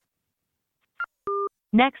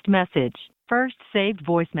Next message. First saved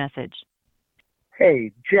voice message.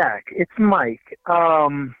 Hey, Jack, it's Mike.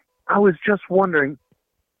 I was just wondering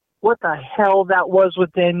what the hell that was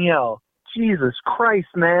with Danielle. Jesus Christ,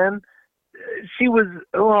 man. She was,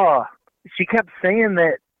 she kept saying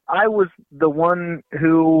that I was the one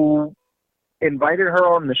who invited her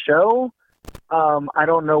on the show. I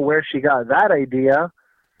don't know where she got that idea.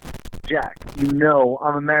 Jack, you know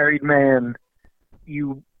I'm a married man.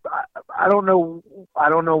 I don't know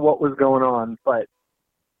what was going on, but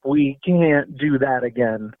we can't do that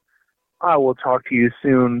again. I will talk to you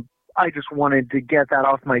soon. I just wanted to get that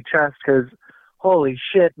off my chest because, holy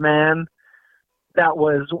shit, man, that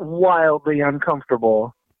was wildly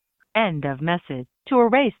uncomfortable. End of message. To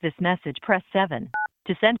erase this message, press 7.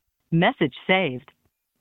 To send message saved.